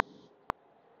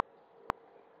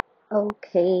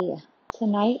Okay,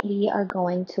 tonight we are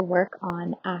going to work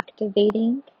on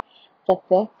activating the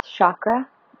fifth chakra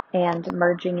and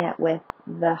merging it with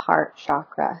the heart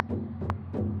chakra.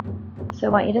 So I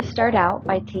want you to start out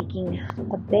by taking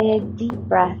a big deep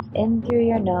breath in through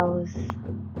your nose,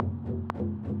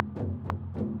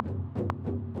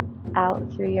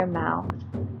 out through your mouth.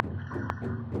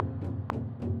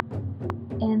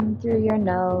 In through your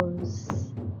nose,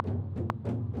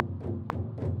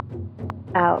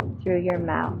 out through your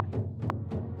mouth.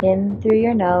 In through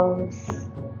your nose,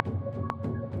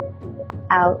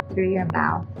 out through your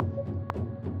mouth.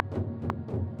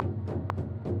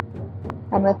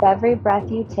 And with every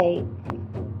breath you take,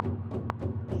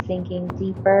 sinking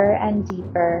deeper and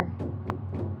deeper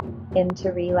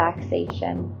into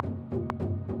relaxation.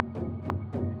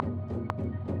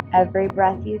 Every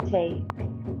breath you take,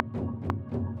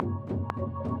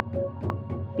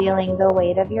 feeling the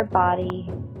weight of your body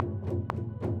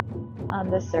on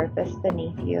the surface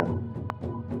beneath you.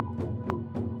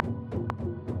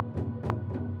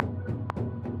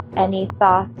 Any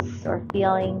thoughts or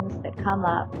feelings that come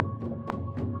up,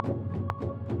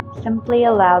 simply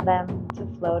allow them to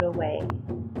float away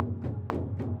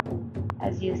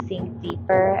as you sink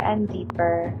deeper and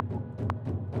deeper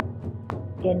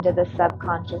into the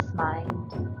subconscious mind.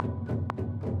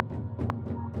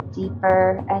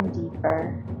 Deeper and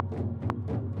deeper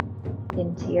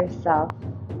into yourself.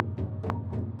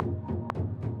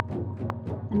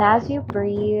 And as you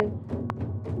breathe,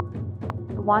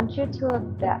 I want you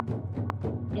to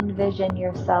envision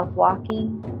yourself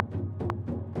walking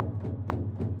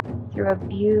through a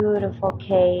beautiful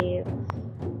cave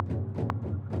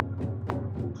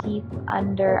deep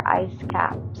under ice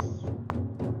caps.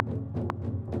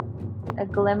 A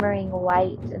glimmering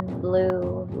white and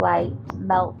blue light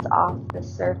melts off the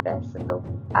surface of the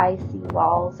icy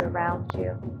walls around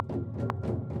you.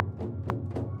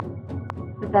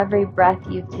 With every breath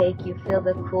you take, you feel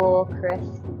the cool,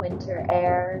 crisp winter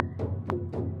air.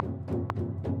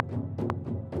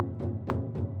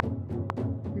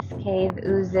 This cave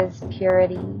oozes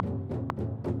purity,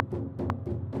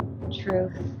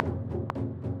 truth,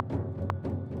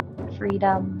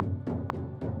 freedom.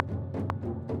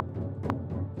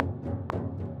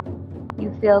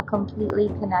 You feel completely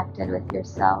connected with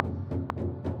yourself.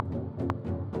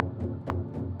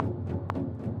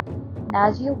 And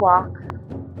as you walk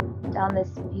down this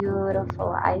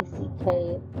beautiful icy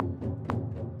cave,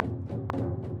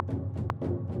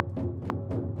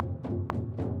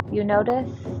 you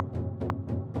notice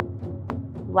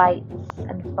lights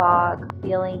and fog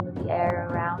filling the air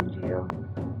around you.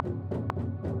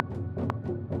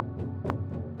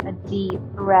 A deep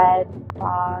red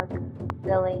fog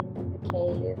filling the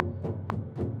cave.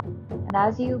 And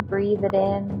as you breathe it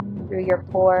in through your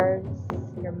pores,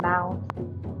 your mouth,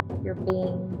 your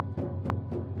being,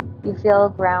 you feel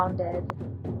grounded,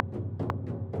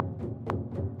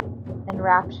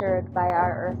 enraptured by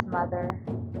our Earth Mother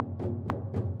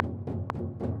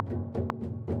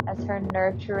as her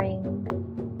nurturing,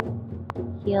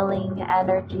 healing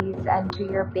energies enter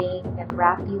your being and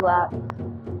wrap you up.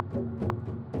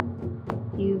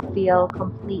 You feel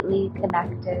completely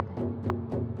connected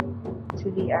to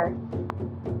the earth.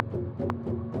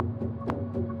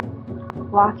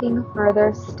 Walking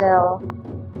further still,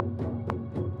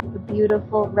 the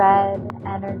beautiful red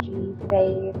energy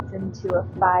fades into a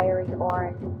fiery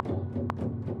orange,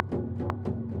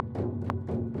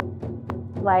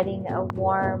 lighting a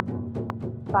warm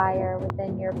fire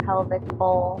within your pelvic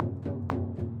bowl.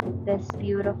 This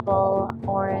beautiful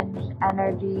orange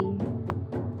energy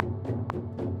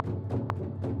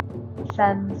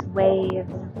sends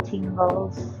waves of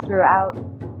tingles throughout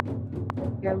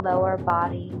your lower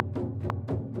body,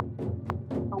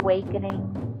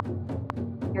 awakening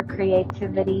your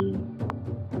creativity,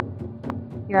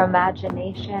 your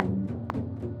imagination,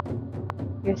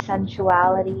 your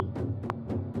sensuality.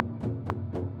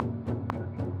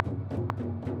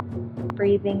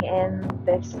 Breathing in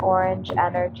this orange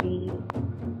energy,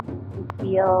 you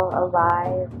feel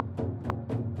alive,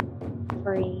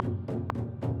 free,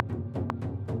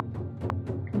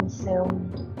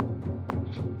 consumed.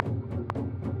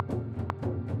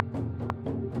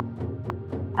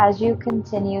 As you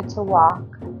continue to walk,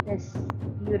 this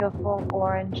beautiful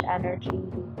orange energy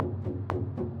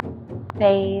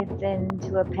fades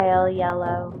into a pale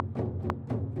yellow,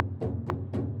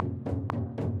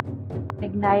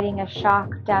 igniting a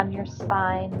shock down your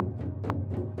spine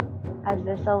as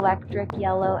this electric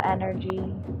yellow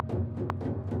energy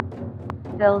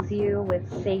fills you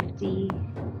with safety,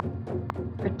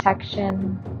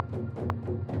 protection,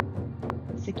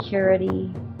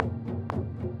 security,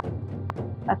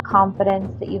 a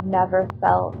confidence that you've never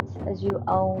felt as you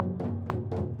own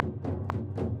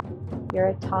your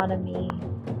autonomy,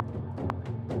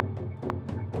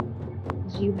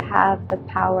 as you have the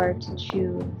power to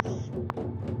choose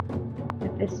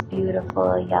with this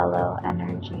beautiful yellow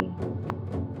energy.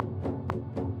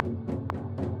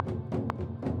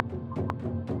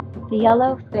 The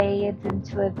yellow fades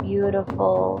into a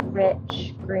beautiful,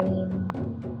 rich green,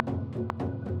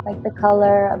 like the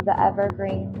color of the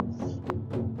evergreens.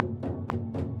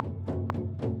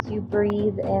 As you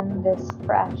breathe in this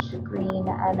fresh green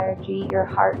energy, your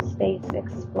heart space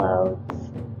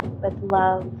explodes with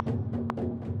love.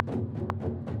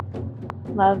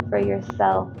 Love for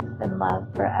yourself and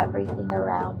love for everything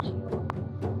around you.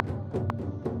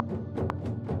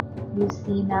 You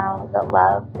see now that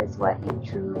love is what you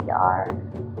truly are.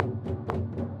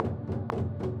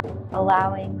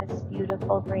 Allowing this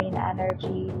beautiful green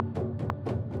energy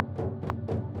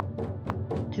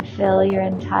to fill your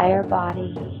entire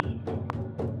body,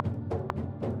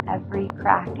 every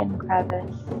crack and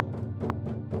crevice.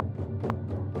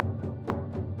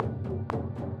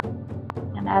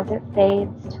 And as it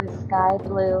fades to a sky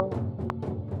blue,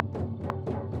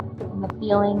 and the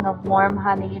feeling of warm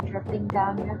honey dripping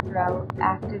down your throat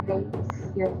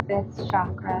activates your 5th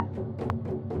chakra,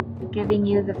 giving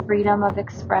you the freedom of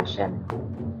expression,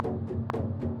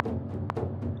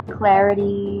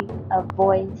 clarity of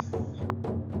voice,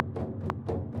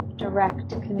 direct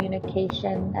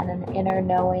communication, and an inner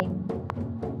knowing.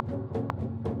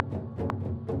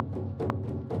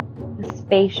 The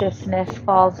spaciousness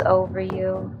falls over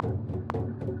you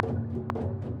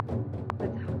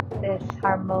with this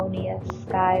harmonious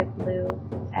sky blue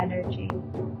energy.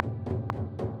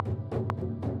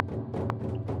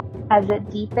 As it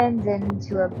deepens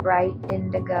into a bright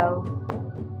indigo,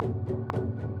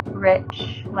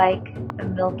 rich like the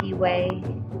Milky Way,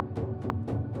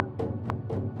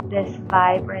 this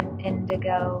vibrant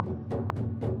indigo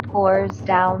pours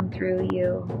down through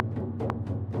you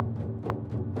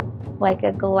like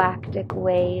a galactic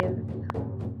wave,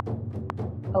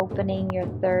 opening your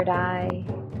 3rd eye,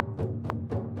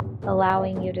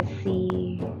 allowing you to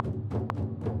see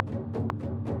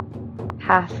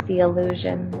past the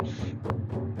illusions,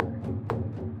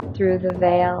 through the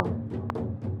veil.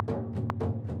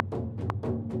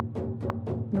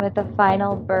 And with a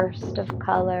final burst of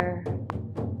color,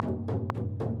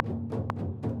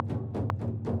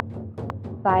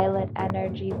 violet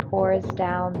energy pours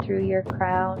down through your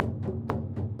crown,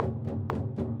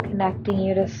 connecting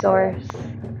you to Source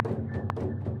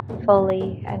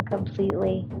fully and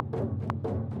completely,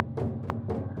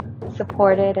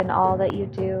 supported in all that you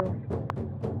do.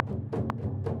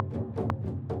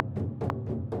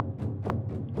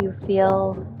 You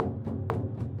feel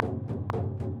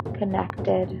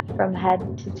connected from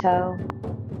head to toe,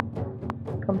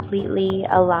 completely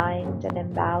aligned and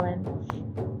in balance.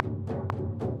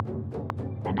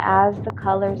 And as the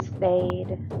colors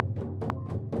fade,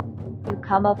 you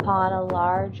come upon a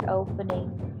large opening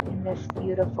in this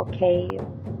beautiful cave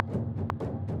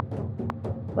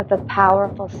with a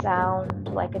powerful sound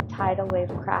like a tidal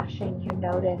wave crashing. You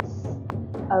notice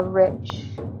a rich,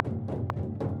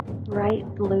 bright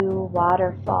blue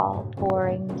waterfall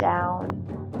pouring down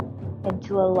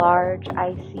into a large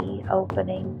icy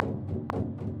opening.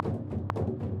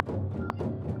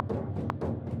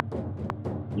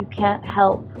 You can't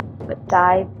help but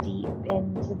dive deep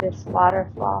into this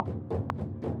waterfall,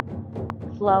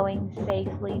 flowing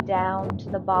safely down to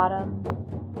the bottom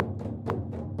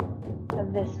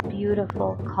of this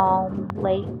beautiful, calm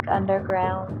lake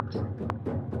underground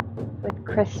with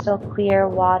crystal clear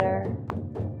water,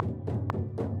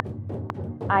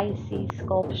 icy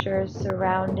sculptures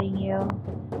surrounding you.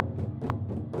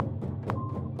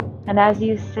 And as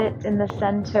you sit in the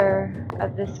center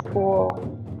of this pool,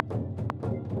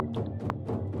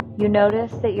 you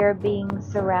notice that you're being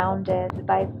surrounded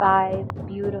by 5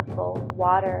 beautiful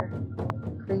water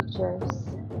creatures.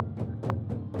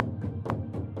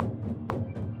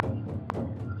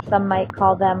 Some might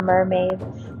call them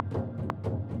mermaids.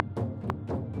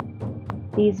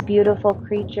 These beautiful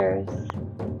creatures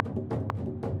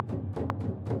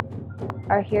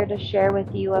are here to share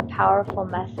with you a powerful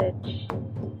message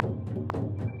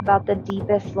about the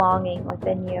deepest longing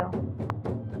within you,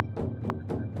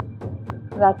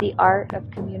 about the art of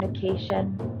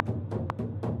communication,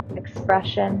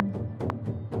 expression,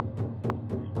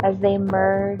 as they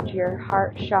merge your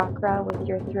heart chakra with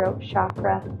your throat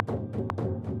chakra.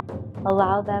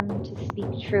 Allow them to speak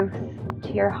truth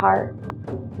to your heart,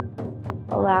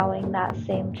 allowing that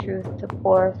same truth to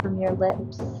pour from your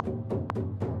lips.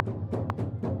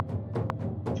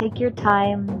 Take your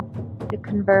time to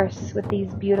converse with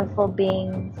these beautiful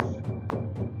beings,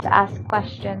 to ask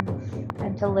questions,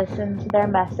 and to listen to their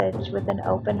message with an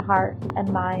open heart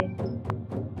and mind.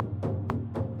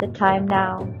 The time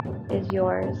now is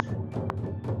yours.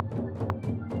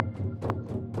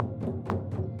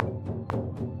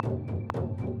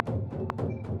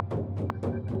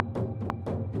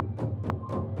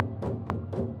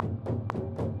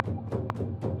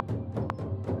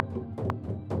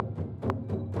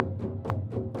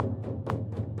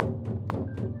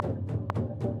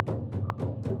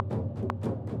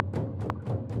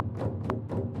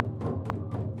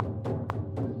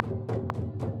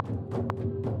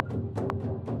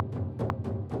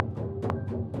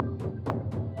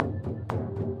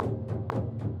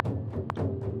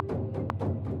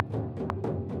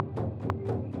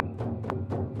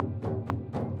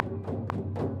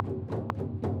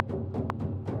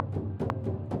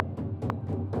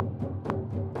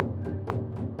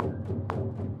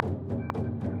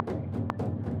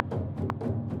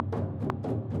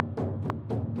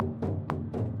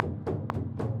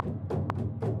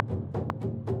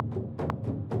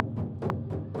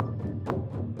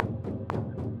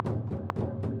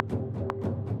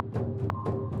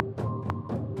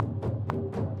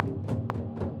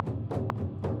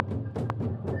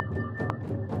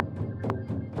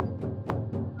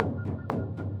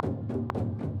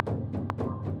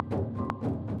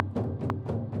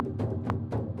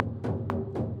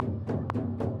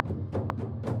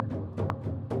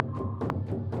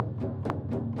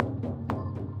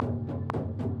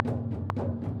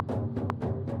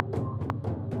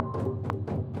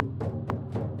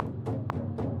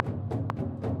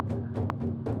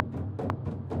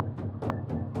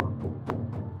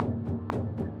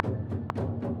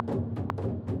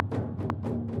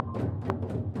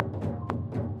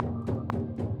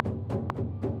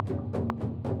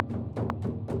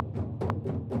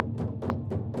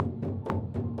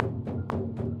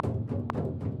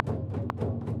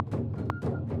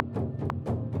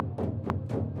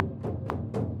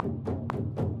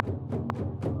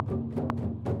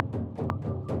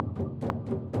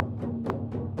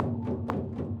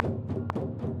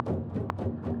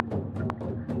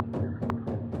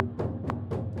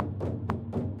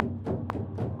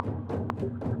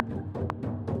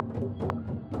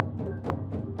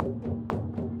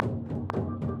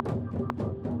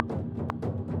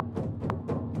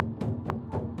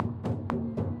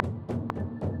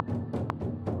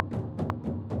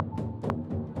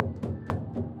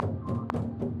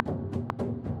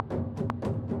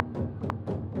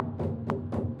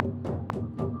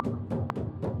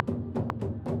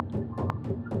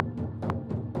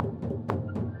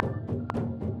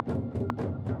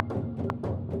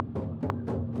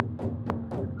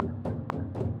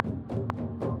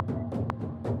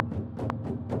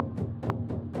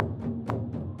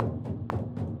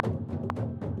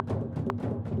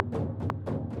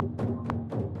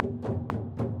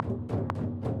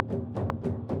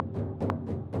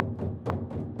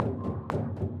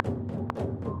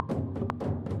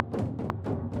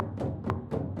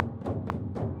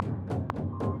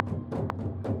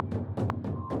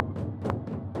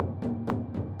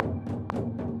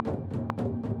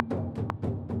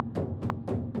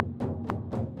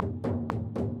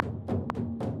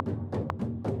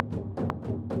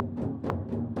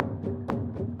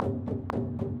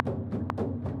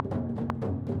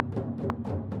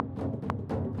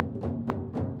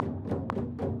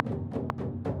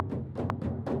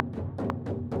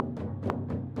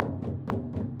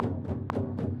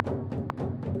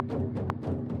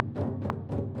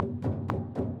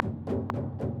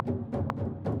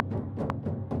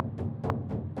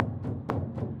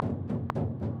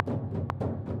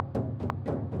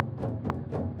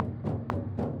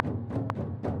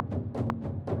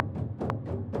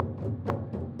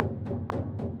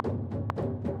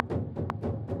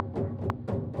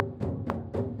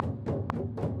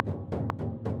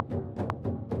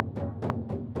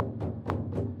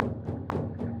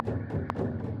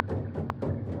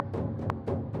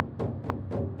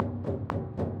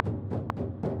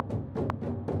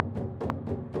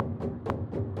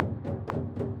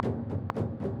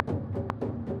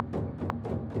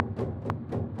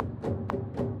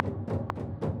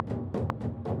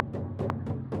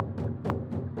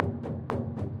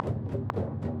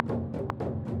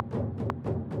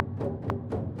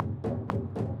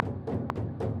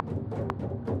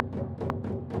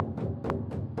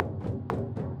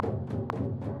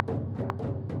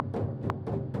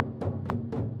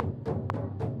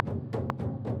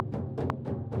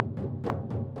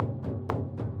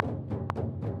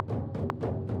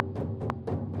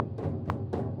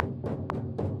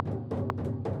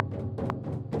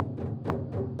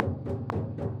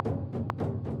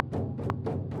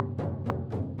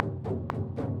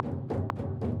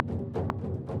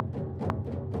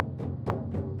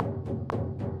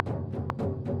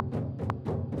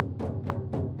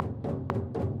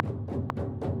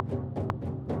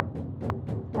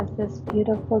 this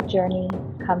beautiful journey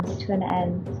comes to an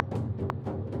end.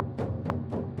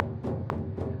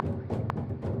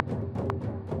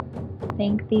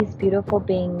 Thank these beautiful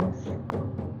beings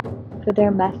for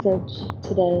their message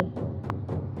today.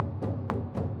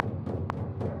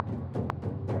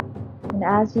 And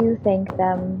as you thank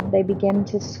them, they begin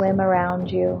to swim around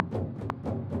you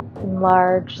in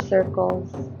large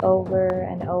circles over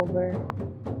and over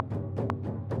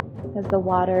as the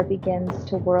water begins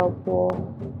to whirlpool.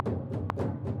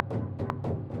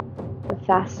 The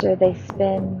faster they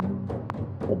spin,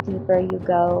 the deeper you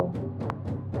go.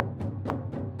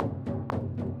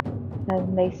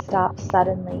 And they stop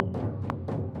suddenly,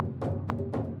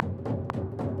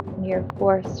 and you're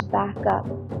forced back up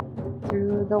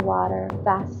through the water,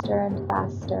 faster and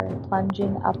faster,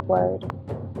 plunging upward.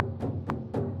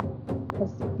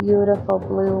 This beautiful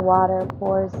blue water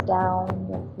pours down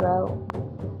your throat,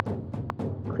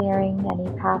 clearing any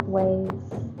pathways.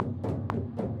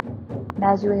 And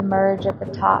as you emerge at the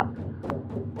top,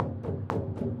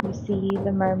 you see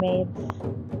the mermaids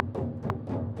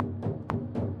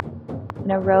in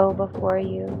a row before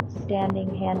you,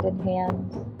 standing hand in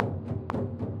hand.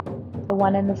 The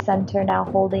one in the center now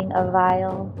holding a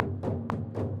vial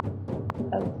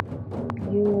of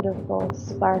beautiful,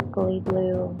 sparkly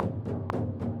blue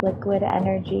liquid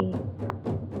energy.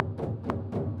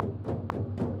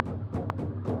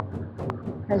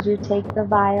 As you take the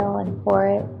vial and pour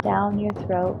it down your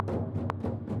throat,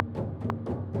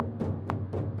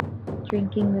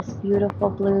 drinking this beautiful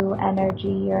blue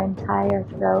energy, your entire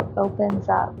throat opens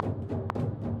up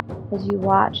as you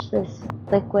watch this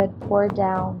liquid pour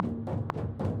down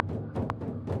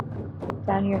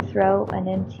your throat and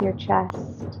into your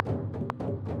chest,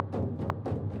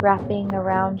 wrapping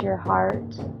around your heart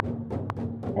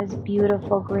as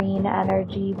beautiful green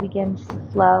energy begins to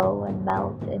flow and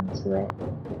melt into it.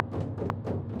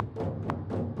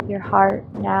 Your heart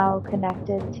now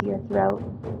connected to your throat,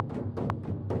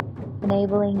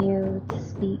 enabling you to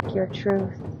speak your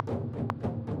truth,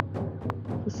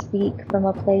 to speak from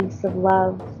a place of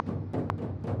love,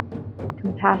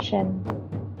 compassion,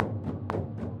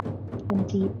 and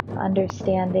deep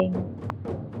understanding.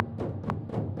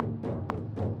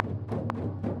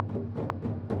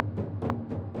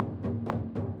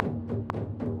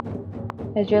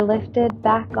 As you're lifted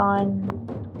back on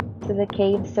to the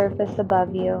cave surface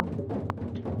above you,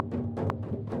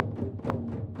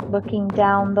 looking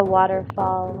down the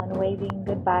waterfall and waving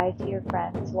goodbye to your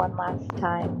friends one last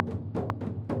time.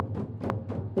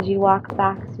 As you walk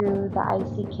back through the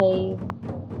icy cave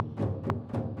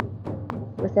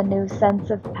with a new sense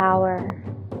of power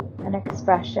and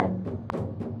expression,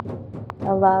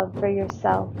 a love for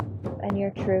yourself and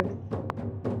your truth,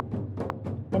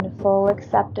 in full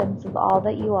acceptance of all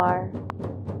that you are.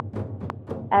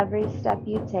 Every step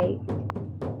you take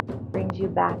brings you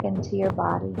back into your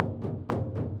body.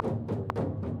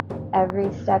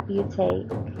 Every step you take,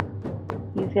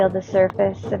 you feel the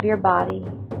surface of your body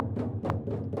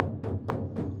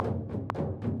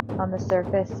on the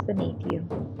surface beneath you.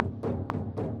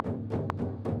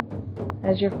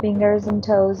 As your fingers and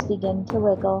toes begin to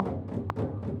wiggle,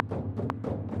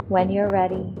 when you're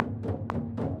ready,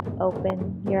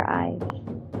 open your eyes.